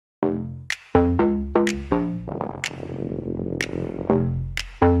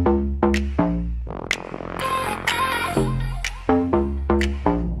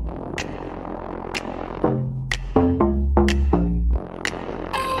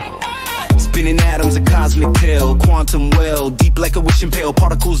Spinning atoms, a cosmic tale, quantum well, deep like a wishing pale.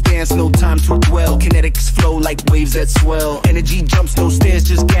 Particles dance, no time to dwell. Kinetics flow like waves that swell. Energy jumps, no stairs,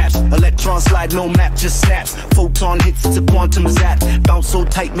 just gaps. Electrons slide, no map, just snaps. Photon hits, it's a quantum zap. Bounce so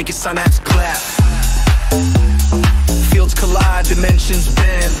tight, make your synapse clap. Fields collide, dimensions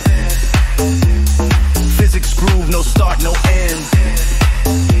bend. Physics groove, no start, no end.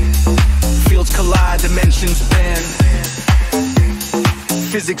 Fields collide, dimensions bend.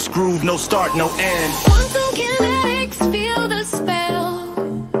 Physics groove, no start, no end. Quantum kinetics, feel the spell.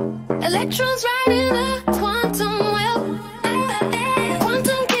 Electrons right in the quantum well.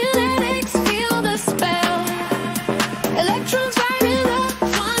 Quantum kinetics, feel the spell. Electrons right in the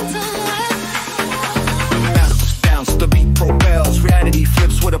quantum well. Bounce, bounce, the beat propels. Reality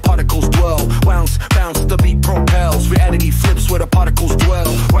flips where the particles dwell. Bounce, bounce, the beat propels. Reality flips where the particles dwell.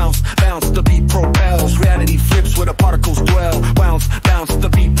 Bounce, bounce, the beat propels. Reality flips where the particles dwell. Bounce, bounce, the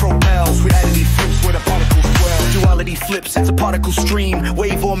beat propels. Reality flips where the particles dwell. Duality flips, it's a particle stream.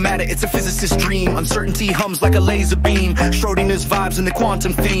 Wave or matter, it's a physicist's dream. Uncertainty hums like a laser beam. Schrodinger's vibes in the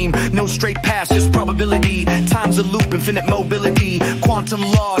quantum theme. No straight path, just probability. Time's a loop, infinite mobility. Quantum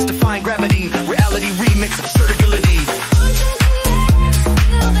laws define gravity. Reality remix, absurdity.